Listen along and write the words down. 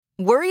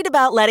Worried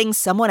about letting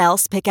someone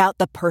else pick out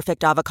the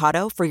perfect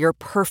avocado for your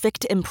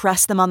perfect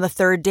impress them on the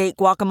third date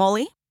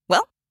guacamole?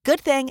 Well, good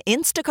thing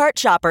Instacart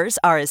shoppers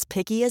are as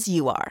picky as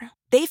you are.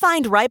 They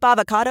find ripe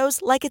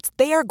avocados like it's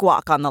their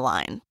guac on the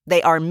line.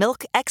 They are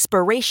milk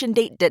expiration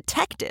date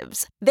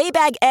detectives. They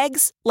bag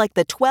eggs like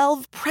the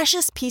 12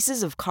 precious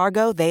pieces of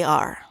cargo they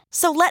are.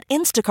 So let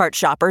Instacart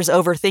shoppers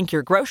overthink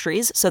your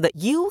groceries so that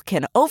you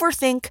can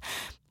overthink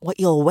what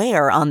you'll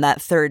wear on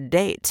that third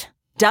date.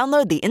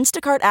 Download the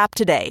Instacart app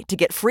today to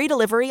get free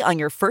delivery on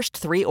your first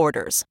 3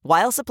 orders,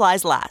 while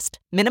supplies last.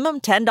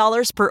 Minimum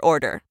 $10 per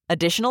order.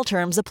 Additional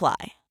terms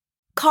apply.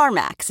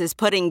 CarMax is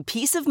putting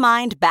peace of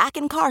mind back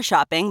in car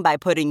shopping by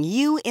putting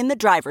you in the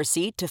driver's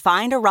seat to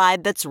find a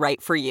ride that's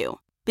right for you.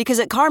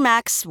 Because at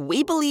CarMax,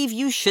 we believe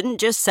you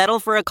shouldn't just settle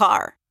for a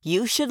car.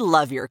 You should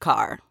love your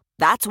car.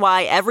 That's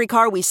why every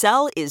car we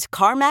sell is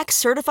CarMax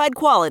certified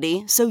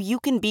quality, so you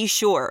can be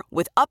sure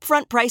with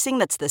upfront pricing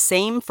that's the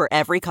same for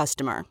every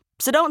customer.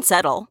 So don't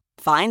settle.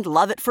 Find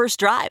love at first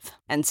drive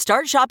and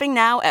start shopping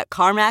now at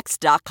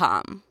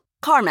CarMax.com.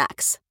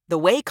 CarMax, the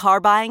way car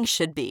buying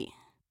should be.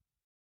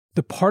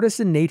 The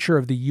partisan nature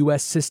of the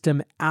U.S.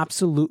 system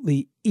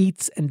absolutely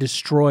eats and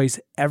destroys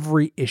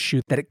every issue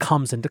that it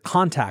comes into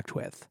contact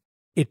with.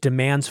 It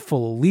demands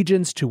full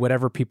allegiance to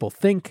whatever people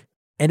think,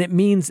 and it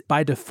means,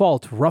 by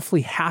default,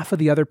 roughly half of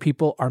the other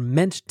people are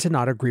meant to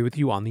not agree with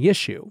you on the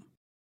issue.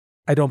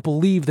 I don't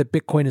believe that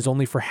Bitcoin is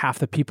only for half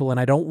the people, and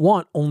I don't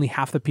want only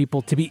half the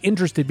people to be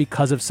interested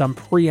because of some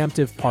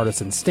preemptive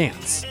partisan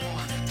stance.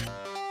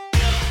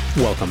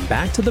 Welcome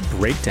back to The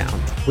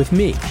Breakdown with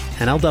me,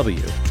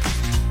 NLW.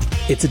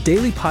 It's a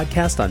daily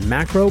podcast on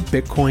macro,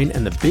 Bitcoin,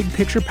 and the big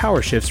picture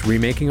power shifts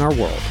remaking our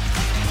world.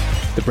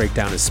 The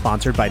Breakdown is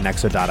sponsored by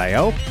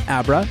Nexo.io,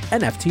 Abra,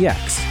 and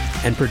FTX,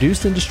 and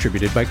produced and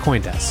distributed by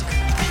CoinDesk.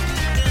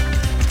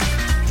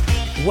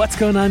 What's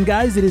going on,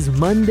 guys? It is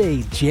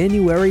Monday,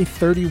 January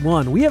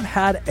 31. We have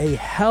had a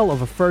hell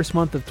of a first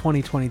month of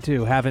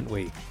 2022, haven't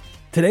we?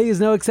 Today is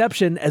no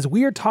exception, as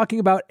we are talking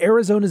about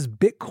Arizona's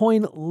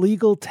Bitcoin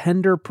legal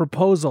tender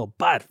proposal.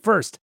 But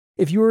first,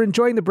 if you are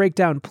enjoying The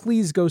Breakdown,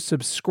 please go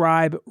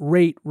subscribe,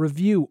 rate,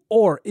 review,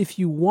 or if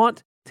you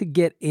want to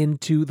get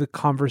into the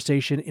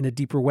conversation in a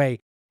deeper way,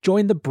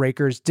 join the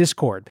Breakers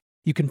Discord.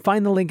 You can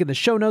find the link in the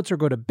show notes or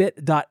go to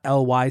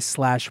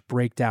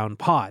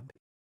bit.ly/breakdownpod.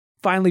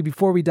 Finally,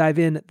 before we dive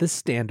in, the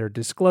standard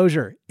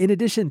disclosure. In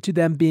addition to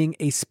them being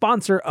a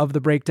sponsor of The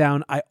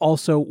Breakdown, I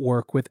also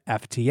work with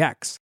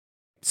FTX.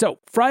 So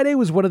Friday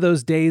was one of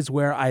those days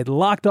where I'd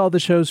locked all the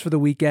shows for the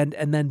weekend,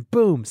 and then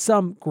boom,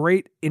 some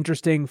great,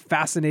 interesting,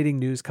 fascinating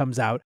news comes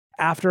out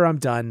after I'm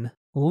done,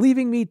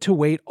 leaving me to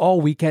wait all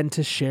weekend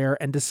to share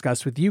and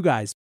discuss with you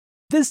guys.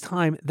 This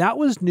time, that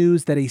was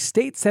news that a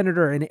state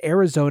senator in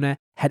Arizona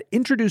had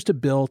introduced a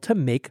bill to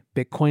make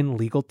Bitcoin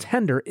legal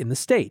tender in the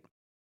state.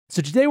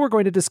 So today we're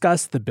going to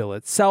discuss the bill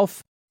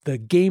itself, the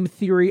game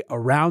theory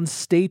around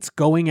states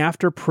going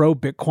after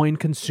pro-Bitcoin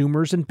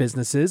consumers and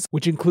businesses,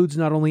 which includes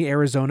not only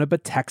Arizona,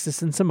 but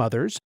Texas and some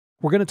others.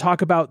 We're going to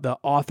talk about the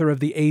author of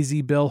the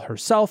AZ bill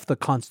herself, the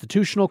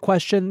constitutional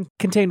question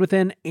contained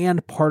within,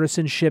 and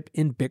partisanship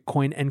in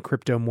Bitcoin and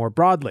crypto more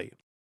broadly.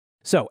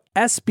 So,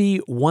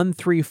 SB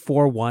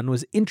 1341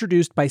 was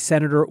introduced by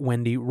Senator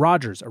Wendy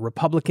Rogers, a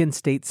Republican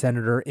state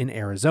senator in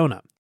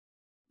Arizona.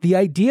 The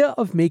idea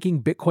of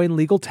making Bitcoin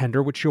legal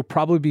tender, which you'll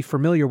probably be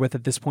familiar with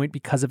at this point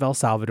because of El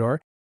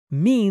Salvador,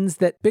 means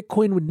that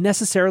Bitcoin would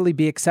necessarily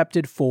be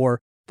accepted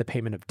for the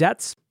payment of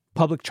debts,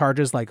 public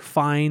charges like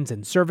fines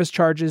and service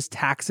charges,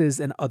 taxes,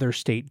 and other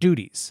state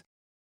duties.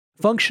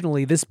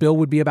 Functionally, this bill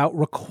would be about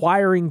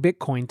requiring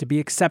Bitcoin to be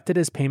accepted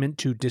as payment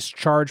to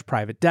discharge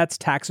private debts,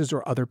 taxes,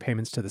 or other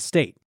payments to the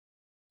state.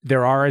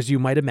 There are, as you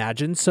might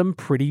imagine, some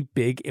pretty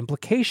big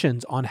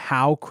implications on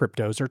how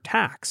cryptos are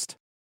taxed.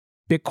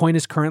 Bitcoin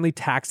is currently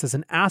taxed as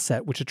an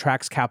asset, which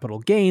attracts capital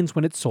gains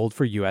when it's sold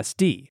for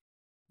USD.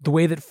 The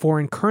way that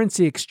foreign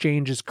currency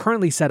exchange is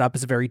currently set up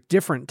is a very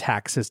different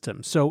tax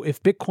system. So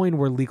if Bitcoin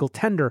were legal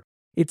tender,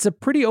 it's a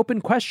pretty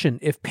open question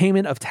if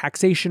payment of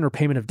taxation or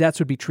payment of debts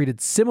would be treated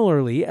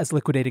similarly as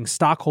liquidating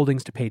stock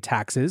holdings to pay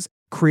taxes,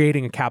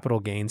 creating a capital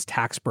gains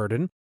tax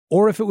burden,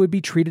 or if it would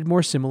be treated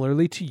more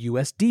similarly to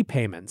USD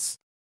payments.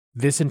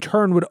 This in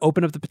turn would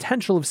open up the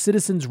potential of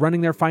citizens running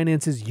their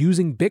finances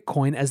using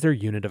Bitcoin as their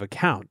unit of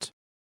account.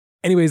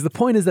 Anyways, the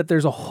point is that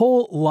there's a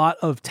whole lot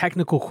of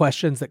technical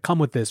questions that come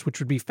with this, which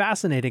would be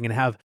fascinating and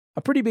have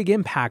a pretty big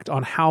impact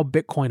on how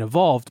Bitcoin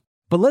evolved.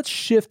 But let's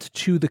shift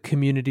to the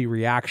community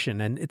reaction,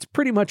 and it's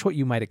pretty much what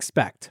you might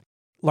expect.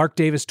 Lark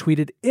Davis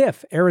tweeted,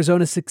 "If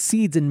Arizona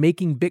succeeds in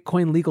making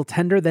Bitcoin legal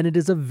tender, then it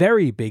is a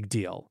very big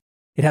deal.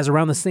 It has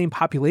around the same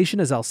population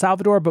as El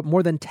Salvador, but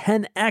more than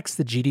 10x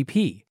the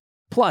GDP.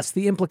 Plus,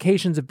 the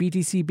implications of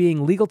BTC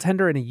being legal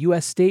tender in a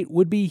US state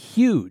would be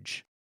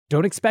huge.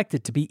 Don't expect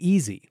it to be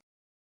easy."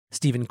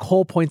 Stephen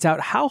Cole points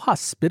out how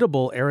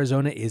hospitable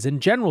Arizona is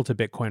in general to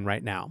Bitcoin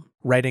right now,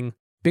 writing,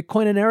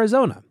 "Bitcoin in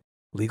Arizona,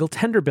 legal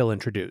tender bill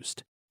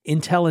introduced,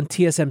 Intel and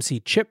TSMC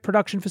chip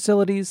production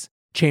facilities,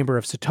 Chamber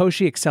of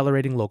Satoshi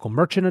accelerating local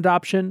merchant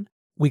adoption,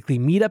 Weekly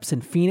meetups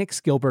in Phoenix,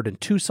 Gilbert, and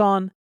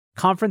Tucson.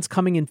 Conference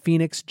coming in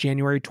Phoenix,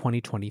 January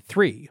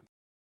 2023.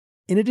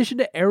 In addition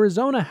to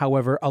Arizona,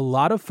 however, a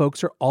lot of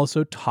folks are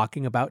also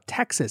talking about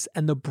Texas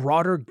and the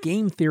broader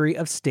game theory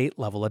of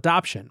state-level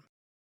adoption.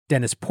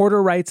 Dennis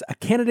Porter writes, a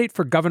candidate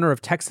for governor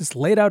of Texas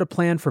laid out a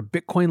plan for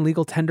Bitcoin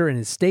legal tender in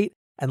his state,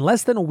 and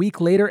less than a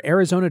week later,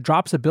 Arizona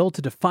drops a bill to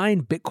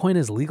define Bitcoin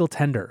as legal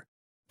tender.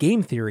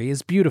 Game theory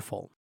is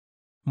beautiful.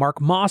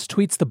 Mark Moss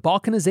tweets, the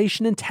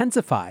balkanization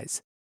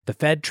intensifies. The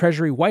Fed,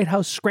 Treasury, White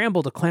House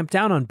scramble to clamp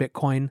down on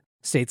Bitcoin.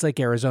 States like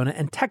Arizona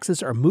and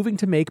Texas are moving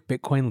to make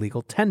Bitcoin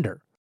legal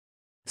tender.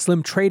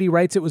 Slim Trady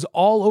writes, it was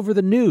all over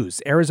the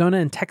news. Arizona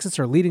and Texas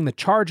are leading the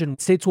charge, and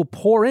states will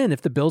pour in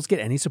if the bills get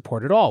any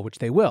support at all, which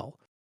they will.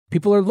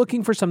 People are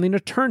looking for something to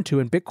turn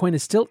to, and Bitcoin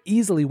is still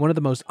easily one of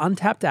the most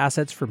untapped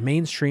assets for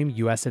mainstream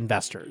U.S.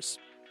 investors.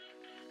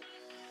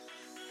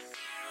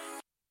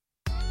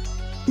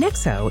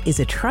 Nexo is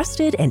a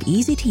trusted and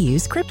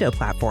easy-to-use crypto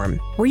platform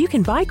where you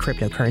can buy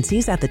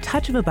cryptocurrencies at the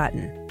touch of a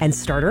button and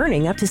start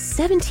earning up to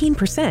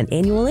 17%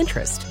 annual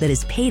interest that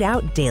is paid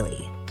out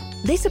daily.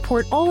 They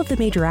support all of the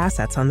major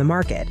assets on the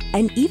market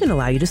and even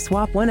allow you to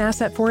swap one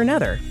asset for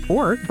another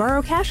or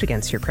borrow cash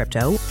against your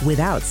crypto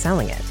without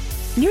selling it.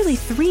 Nearly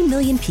 3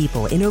 million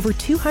people in over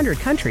 200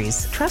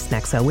 countries trust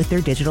Nexo with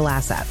their digital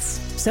assets.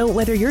 So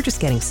whether you're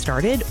just getting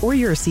started or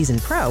you're a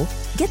seasoned pro,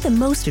 get the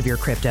most of your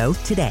crypto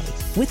today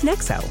with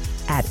Nexo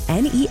at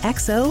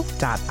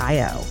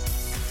nexo.io.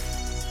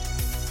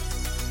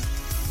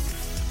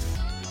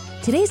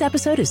 Today's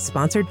episode is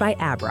sponsored by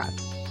Abra.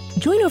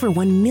 Join over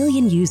 1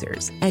 million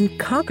users and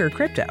conquer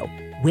crypto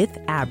with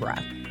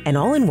Abra, an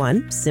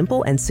all-in-one,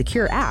 simple, and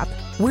secure app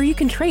where you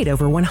can trade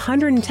over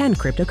 110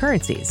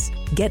 cryptocurrencies,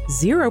 get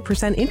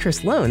 0%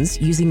 interest loans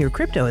using your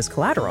crypto as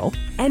collateral,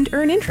 and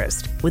earn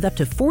interest with up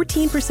to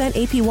 14%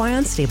 APY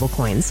on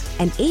stablecoins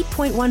and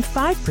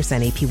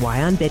 8.15%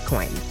 APY on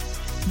Bitcoin.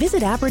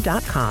 Visit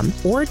Abra.com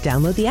or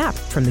download the app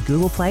from the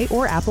Google Play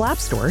or Apple App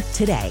Store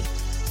today.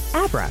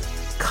 Abra,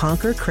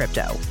 conquer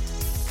crypto.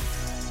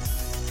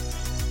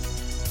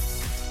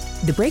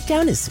 The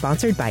Breakdown is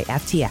sponsored by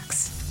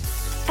FTX.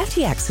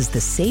 FTX is the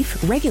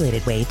safe,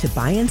 regulated way to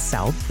buy and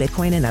sell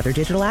Bitcoin and other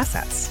digital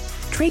assets.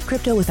 Trade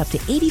crypto with up to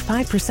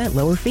 85%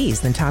 lower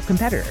fees than top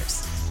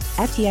competitors.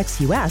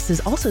 FTX US is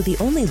also the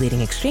only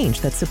leading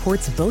exchange that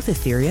supports both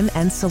Ethereum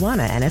and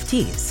Solana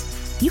NFTs.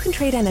 You can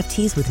trade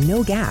NFTs with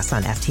no gas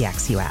on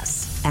FTX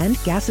US,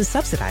 and gas is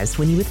subsidized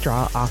when you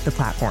withdraw off the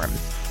platform.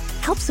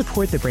 Help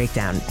support The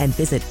Breakdown and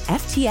visit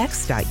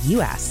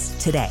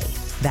ftx.us today.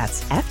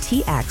 That's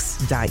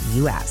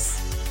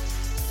ftx.us.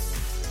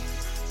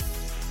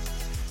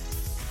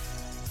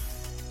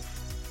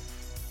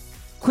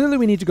 Clearly,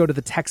 we need to go to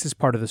the Texas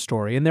part of the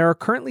story, and there are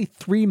currently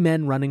 3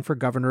 men running for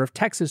governor of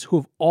Texas who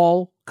have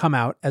all come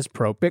out as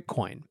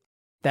pro-Bitcoin.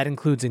 That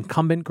includes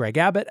incumbent Greg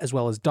Abbott, as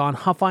well as Don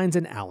Huffines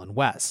and Alan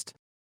West.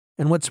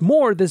 And what's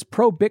more, this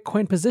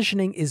pro-Bitcoin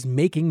positioning is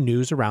making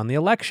news around the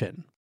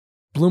election.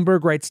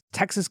 Bloomberg writes,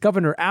 Texas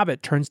Governor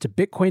Abbott turns to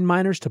Bitcoin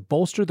miners to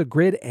bolster the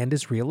grid and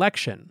his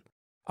re-election.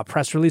 A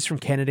press release from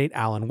candidate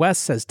Alan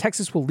West says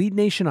Texas will lead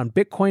nation on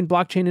Bitcoin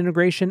blockchain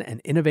integration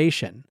and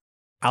innovation.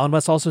 Alan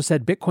West also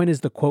said Bitcoin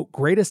is the, quote,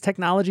 greatest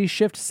technology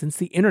shift since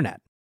the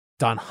internet.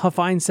 Don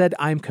Huffines said,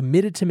 I am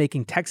committed to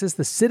making Texas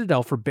the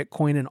citadel for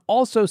Bitcoin, and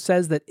also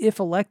says that if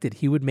elected,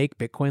 he would make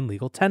Bitcoin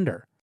legal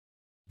tender.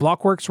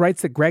 Blockworks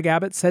writes that Greg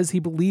Abbott says he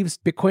believes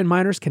Bitcoin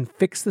miners can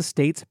fix the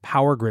state's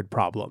power grid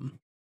problem.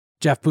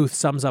 Jeff Booth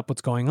sums up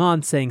what's going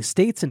on, saying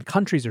states and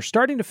countries are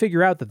starting to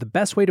figure out that the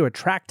best way to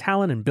attract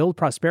talent and build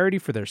prosperity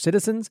for their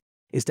citizens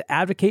is to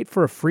advocate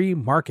for a free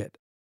market.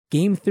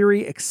 Game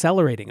theory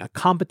accelerating, a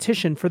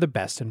competition for the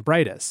best and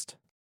brightest.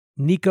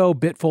 Nico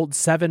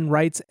Bitfold7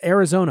 writes,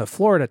 Arizona,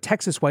 Florida,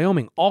 Texas,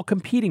 Wyoming, all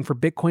competing for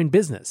Bitcoin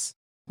business.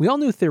 We all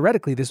knew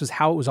theoretically this was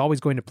how it was always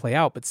going to play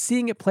out, but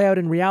seeing it play out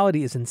in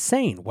reality is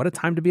insane. What a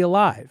time to be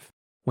alive.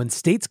 When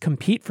states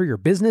compete for your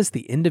business,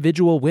 the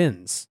individual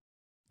wins.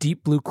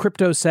 Deep Blue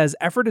Crypto says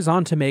effort is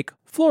on to make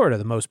Florida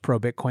the most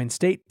pro-Bitcoin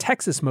state,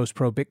 Texas most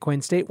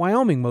pro-Bitcoin state,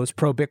 Wyoming most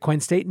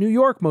pro-Bitcoin state, New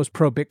York most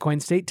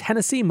pro-Bitcoin state,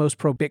 Tennessee most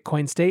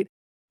pro-Bitcoin state,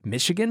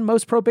 Michigan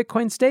most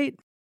pro-Bitcoin state?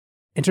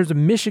 In terms of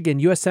Michigan,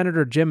 U.S.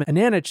 Senator Jim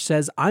Ananich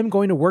says, I'm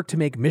going to work to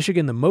make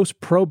Michigan the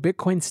most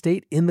pro-Bitcoin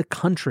state in the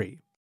country.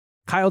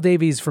 Kyle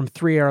Davies from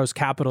Three Arrows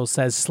Capital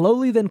says,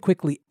 slowly then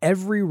quickly,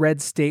 every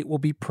red state will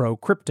be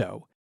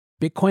pro-crypto.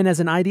 Bitcoin as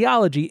an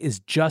ideology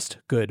is just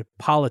good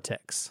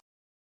politics.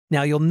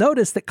 Now, you'll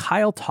notice that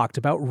Kyle talked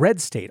about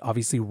red state.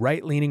 Obviously,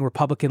 right-leaning,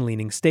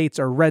 Republican-leaning states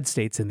are red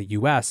states in the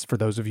U.S., for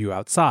those of you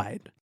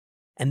outside.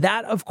 And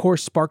that, of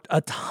course, sparked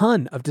a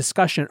ton of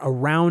discussion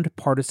around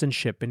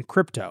partisanship in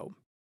crypto.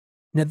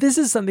 Now, this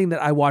is something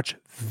that I watch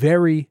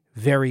very,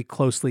 very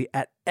closely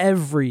at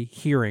every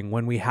hearing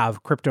when we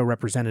have crypto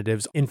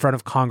representatives in front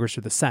of Congress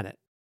or the Senate.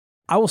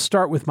 I will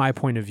start with my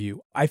point of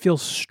view. I feel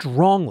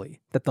strongly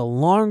that the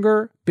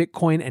longer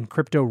Bitcoin and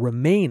crypto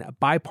remain a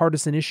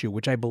bipartisan issue,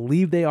 which I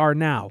believe they are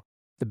now,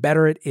 the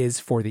better it is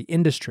for the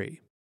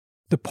industry.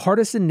 The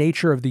partisan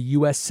nature of the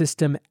US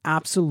system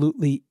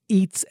absolutely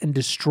eats and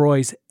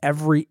destroys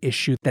every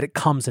issue that it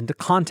comes into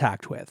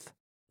contact with.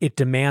 It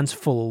demands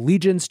full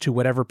allegiance to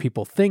whatever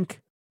people think,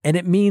 and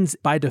it means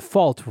by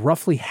default,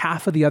 roughly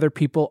half of the other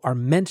people are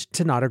meant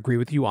to not agree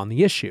with you on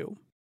the issue.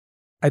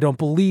 I don't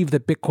believe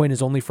that Bitcoin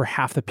is only for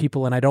half the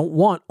people, and I don't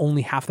want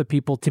only half the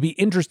people to be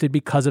interested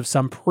because of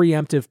some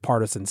preemptive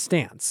partisan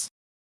stance.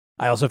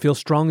 I also feel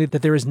strongly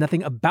that there is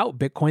nothing about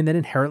Bitcoin that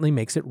inherently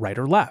makes it right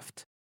or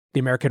left. The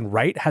American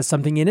right has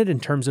something in it in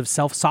terms of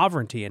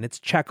self-sovereignty and its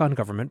check on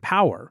government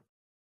power.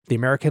 The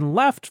American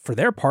left, for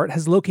their part,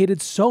 has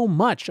located so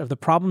much of the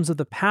problems of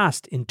the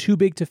past in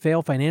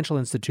too-big-to-fail financial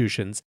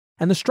institutions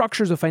and the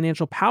structures of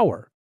financial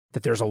power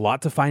that there's a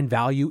lot to find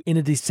value in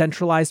a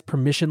decentralized,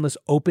 permissionless,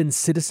 open,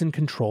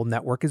 citizen-controlled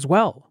network as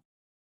well.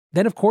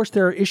 Then, of course,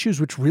 there are issues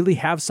which really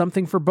have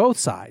something for both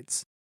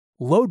sides.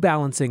 Load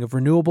balancing of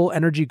renewable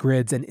energy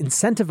grids and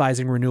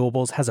incentivizing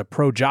renewables has a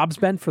pro-jobs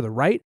bent for the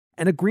right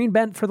and a green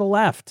bent for the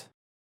left.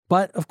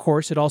 But, of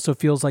course, it also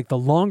feels like the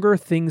longer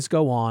things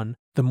go on,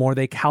 the more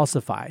they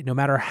calcify, no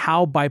matter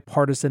how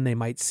bipartisan they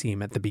might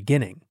seem at the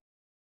beginning.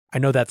 I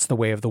know that's the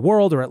way of the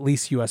world, or at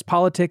least US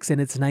politics, and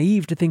it's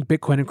naive to think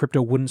Bitcoin and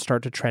crypto wouldn't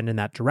start to trend in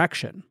that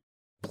direction.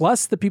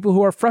 Plus, the people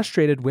who are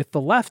frustrated with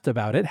the left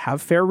about it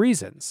have fair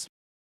reasons.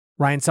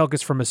 Ryan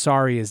Selkis from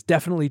Asari is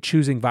definitely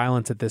choosing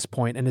violence at this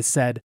point and has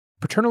said,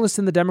 paternalists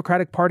in the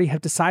Democratic Party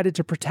have decided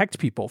to protect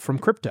people from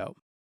crypto.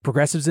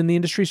 Progressives in the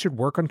industry should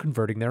work on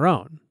converting their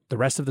own. The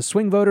rest of the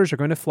swing voters are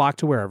going to flock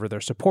to wherever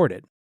they're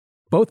supported.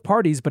 Both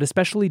parties, but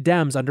especially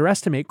Dems,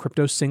 underestimate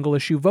crypto's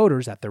single-issue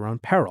voters at their own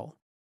peril.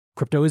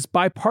 Crypto is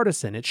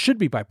bipartisan. It should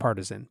be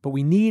bipartisan, but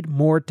we need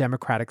more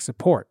Democratic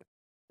support.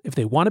 If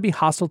they want to be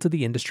hostile to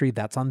the industry,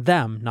 that's on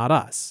them, not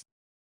us.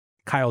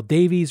 Kyle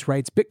Davies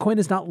writes, Bitcoin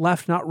is not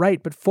left, not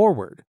right, but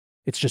forward.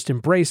 It's just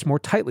embraced more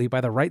tightly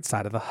by the right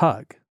side of the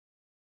hug.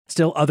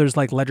 Still, others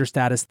like Ledger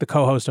Status, the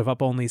co-host of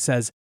Up Only,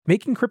 says,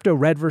 making crypto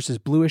red versus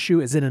blue issue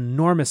is an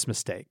enormous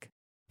mistake.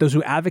 Those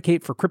who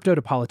advocate for crypto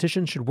to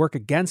politicians should work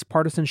against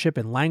partisanship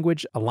in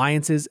language,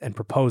 alliances, and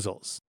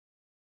proposals.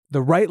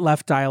 The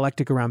right-left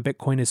dialectic around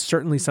Bitcoin is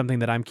certainly something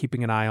that I'm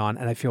keeping an eye on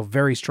and I feel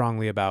very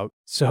strongly about,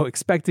 so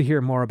expect to hear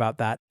more about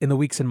that in the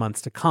weeks and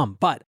months to come.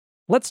 But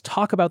let's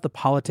talk about the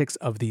politics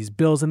of these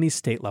bills and these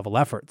state-level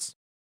efforts.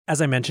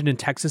 As I mentioned, in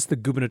Texas, the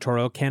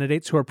gubernatorial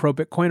candidates who are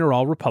pro-Bitcoin are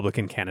all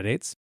Republican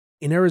candidates.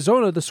 In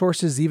Arizona, the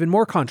source is even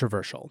more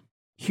controversial.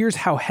 Here's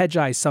how Hedge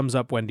Eye sums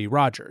up Wendy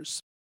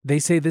Rogers. They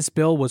say this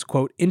bill was,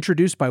 quote,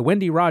 introduced by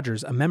Wendy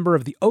Rogers, a member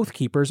of the Oath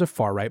Keepers, a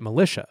far-right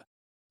militia.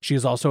 She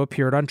has also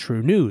appeared on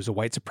True News, a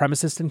white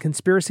supremacist and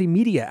conspiracy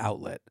media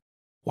outlet.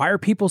 Why are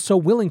people so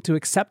willing to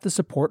accept the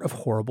support of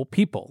horrible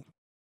people?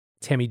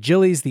 Tammy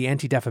Gillies, the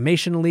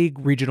Anti-Defamation League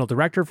regional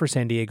director for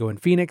San Diego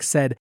and Phoenix,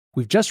 said,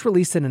 we've just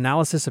released an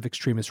analysis of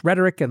extremist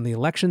rhetoric and the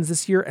elections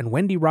this year, and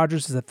Wendy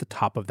Rogers is at the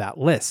top of that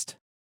list.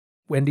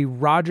 Wendy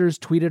Rogers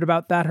tweeted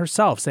about that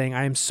herself, saying,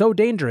 I am so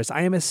dangerous.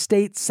 I am a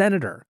state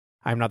senator.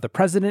 I am not the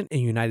president, a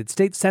United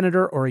States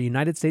senator, or a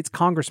United States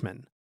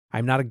congressman. I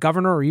am not a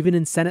governor or even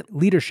in Senate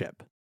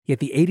leadership. Yet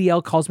the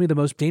ADL calls me the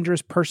most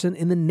dangerous person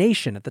in the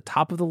nation at the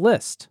top of the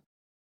list.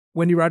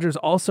 Wendy Rogers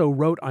also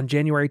wrote on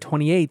January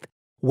 28th,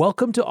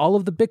 welcome to all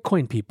of the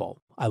Bitcoin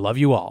people. I love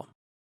you all.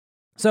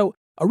 So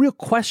a real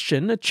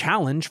question, a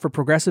challenge for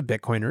progressive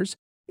Bitcoiners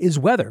is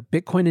whether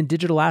Bitcoin and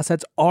digital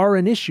assets are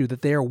an issue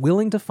that they are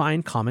willing to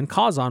find common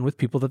cause on with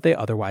people that they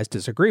otherwise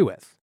disagree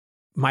with.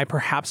 My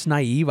perhaps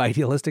naive,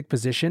 idealistic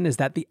position is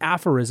that the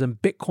aphorism,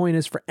 Bitcoin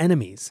is for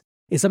enemies,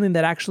 is something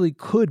that actually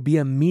could be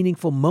a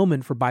meaningful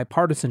moment for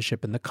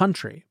bipartisanship in the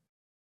country.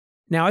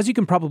 Now, as you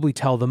can probably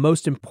tell, the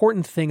most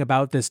important thing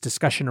about this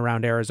discussion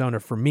around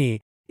Arizona for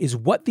me is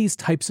what these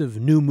types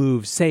of new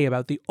moves say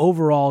about the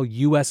overall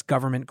US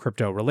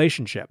government-crypto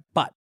relationship.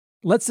 But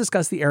let's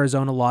discuss the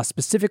Arizona law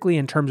specifically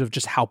in terms of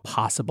just how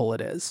possible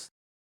it is.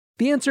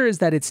 The answer is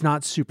that it's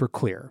not super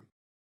clear.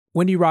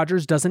 Wendy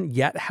Rogers doesn't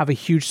yet have a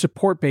huge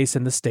support base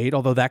in the state,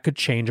 although that could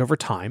change over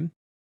time.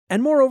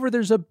 And moreover,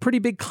 there's a pretty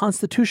big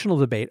constitutional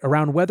debate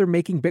around whether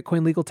making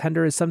Bitcoin legal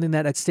tender is something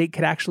that a state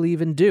could actually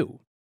even do.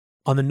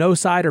 On the no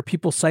side are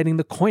people citing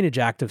the Coinage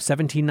Act of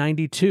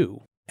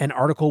 1792 and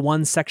Article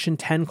 1, Section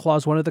 10,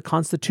 Clause 1 of the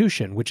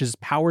Constitution, which is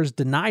powers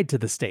denied to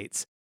the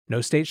states.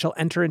 No state shall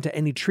enter into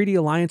any treaty,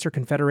 alliance, or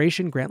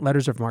confederation, grant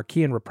letters of marque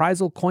and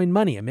reprisal, coin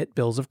money, emit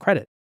bills of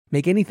credit,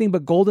 make anything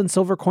but gold and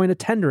silver coin a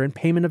tender in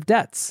payment of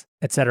debts,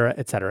 etc.,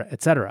 etc.,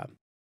 etc.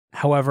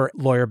 However,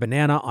 Lawyer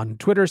Banana on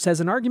Twitter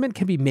says an argument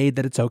can be made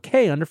that it's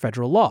okay under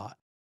federal law.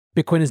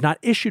 Bitcoin is not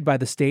issued by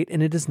the state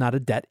and it is not a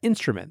debt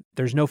instrument.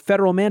 There's no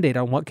federal mandate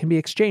on what can be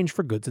exchanged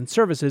for goods and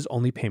services,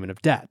 only payment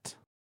of debt.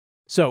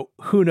 So,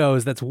 who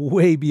knows, that's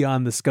way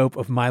beyond the scope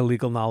of my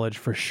legal knowledge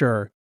for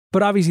sure.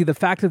 But obviously the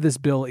fact of this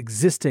bill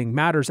existing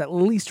matters at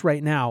least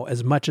right now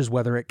as much as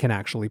whether it can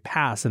actually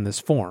pass in this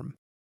form.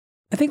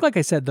 I think, like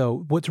I said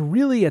though, what's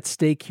really at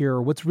stake here,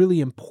 or what's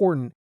really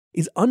important,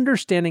 is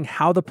understanding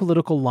how the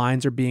political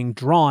lines are being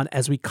drawn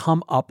as we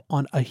come up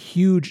on a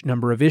huge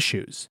number of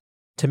issues.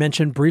 To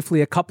mention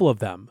briefly a couple of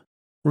them,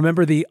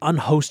 Remember the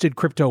unhosted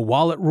crypto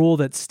wallet rule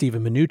that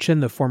Steven Mnuchin,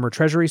 the former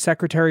Treasury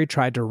Secretary,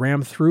 tried to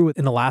ram through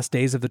in the last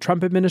days of the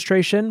Trump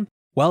administration?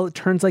 Well, it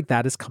turns like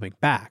that is coming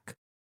back.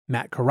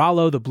 Matt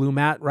Corallo, the Blue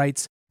Matt,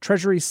 writes,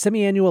 Treasury's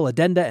semi-annual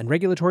addenda and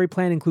regulatory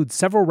plan includes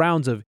several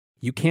rounds of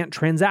 "you can't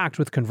transact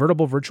with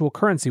convertible virtual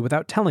currency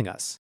without telling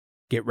us."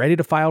 Get ready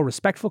to file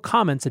respectful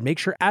comments and make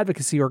sure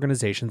advocacy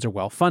organizations are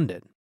well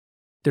funded.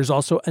 There's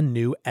also a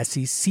new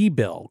SEC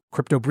bill.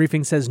 Crypto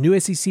Briefing says new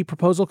SEC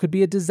proposal could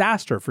be a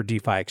disaster for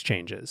DeFi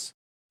exchanges.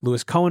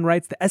 Lewis Cohen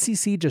writes the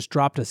SEC just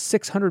dropped a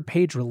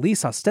 600-page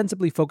release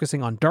ostensibly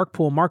focusing on dark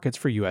pool markets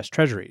for U.S.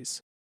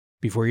 Treasuries.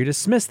 Before you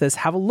dismiss this,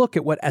 have a look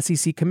at what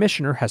SEC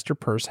Commissioner Hester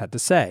Peirce had to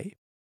say.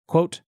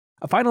 Quote,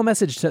 "A final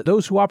message to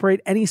those who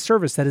operate any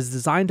service that is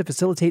designed to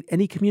facilitate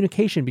any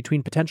communication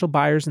between potential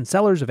buyers and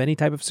sellers of any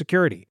type of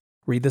security.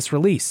 Read this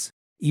release.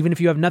 Even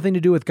if you have nothing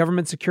to do with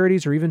government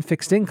securities or even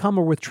fixed income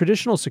or with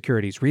traditional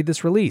securities, read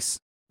this release,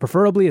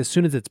 preferably as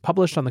soon as it's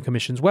published on the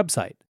Commission's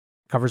website.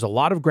 It covers a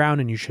lot of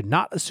ground and you should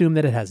not assume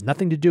that it has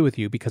nothing to do with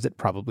you because it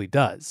probably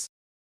does."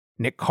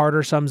 Nick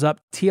Carter sums up,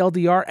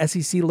 TLDR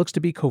SEC looks to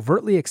be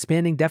covertly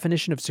expanding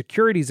definition of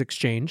securities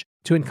exchange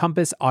to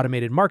encompass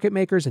automated market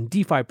makers and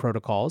DeFi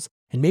protocols,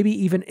 and maybe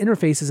even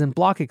interfaces and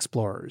block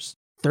explorers.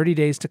 30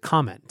 days to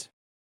comment.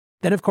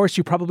 Then, of course,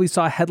 you probably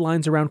saw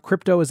headlines around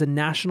crypto as a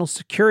national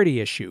security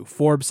issue.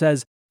 Forbes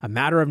says, a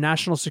matter of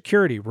national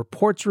security.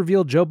 Reports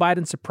reveal Joe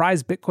Biden's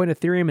surprise Bitcoin,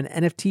 Ethereum, and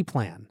NFT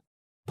plan.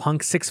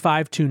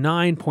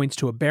 Punk6529 points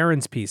to a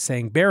Barron's piece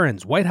saying,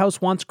 Barron's, White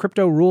House wants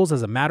crypto rules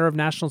as a matter of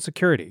national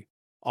security.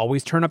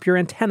 Always turn up your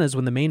antennas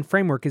when the main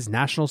framework is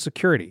national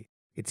security.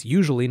 It's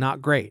usually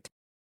not great.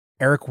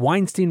 Eric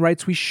Weinstein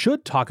writes, we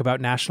should talk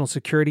about national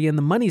security and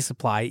the money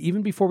supply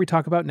even before we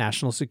talk about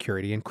national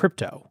security and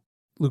crypto.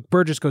 Luke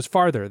Burgess goes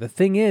farther. The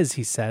thing is,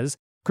 he says,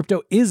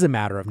 crypto is a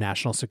matter of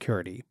national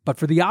security, but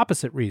for the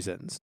opposite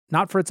reasons.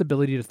 Not for its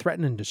ability to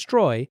threaten and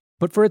destroy,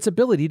 but for its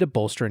ability to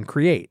bolster and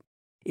create.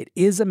 It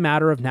is a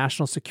matter of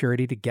national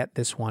security to get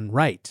this one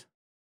right.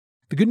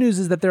 The good news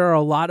is that there are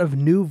a lot of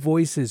new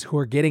voices who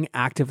are getting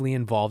actively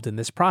involved in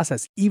this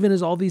process, even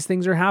as all these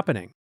things are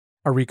happening.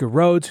 Arika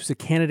Rhodes, who's a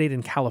candidate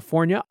in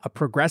California, a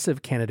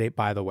progressive candidate,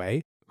 by the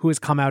way, who has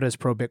come out as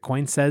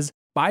pro-Bitcoin, says,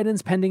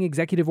 Biden's pending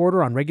executive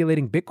order on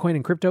regulating Bitcoin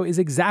and crypto is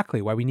exactly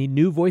why we need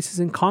new voices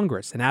in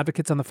Congress and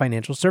advocates on the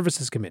Financial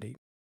Services Committee.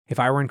 If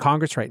I were in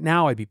Congress right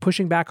now, I'd be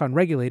pushing back on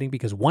regulating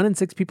because 1 in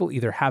 6 people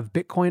either have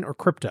Bitcoin or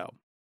crypto.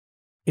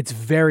 It's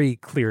very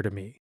clear to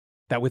me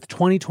that with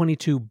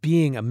 2022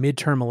 being a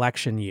midterm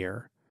election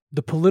year,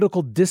 the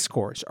political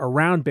discourse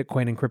around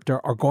Bitcoin and crypto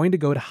are going to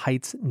go to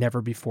heights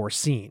never before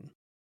seen.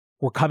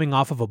 We're coming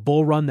off of a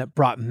bull run that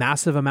brought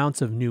massive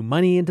amounts of new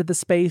money into the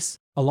space,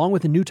 along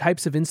with the new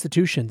types of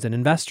institutions and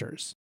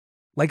investors.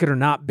 Like it or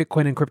not,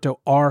 Bitcoin and crypto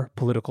are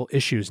political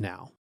issues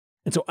now.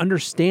 And so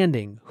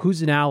understanding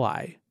who's an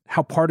ally,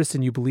 how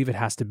partisan you believe it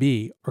has to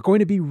be, are going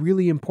to be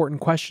really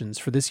important questions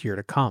for this year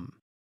to come.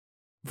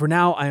 For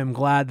now, I am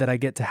glad that I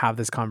get to have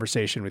this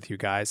conversation with you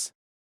guys.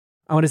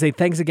 I want to say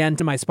thanks again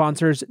to my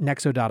sponsors,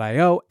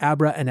 Nexo.io,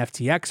 Abra, and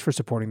FTX for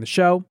supporting the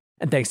show,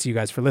 and thanks to you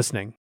guys for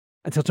listening.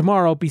 Until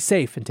tomorrow, be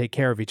safe and take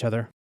care of each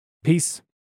other. Peace.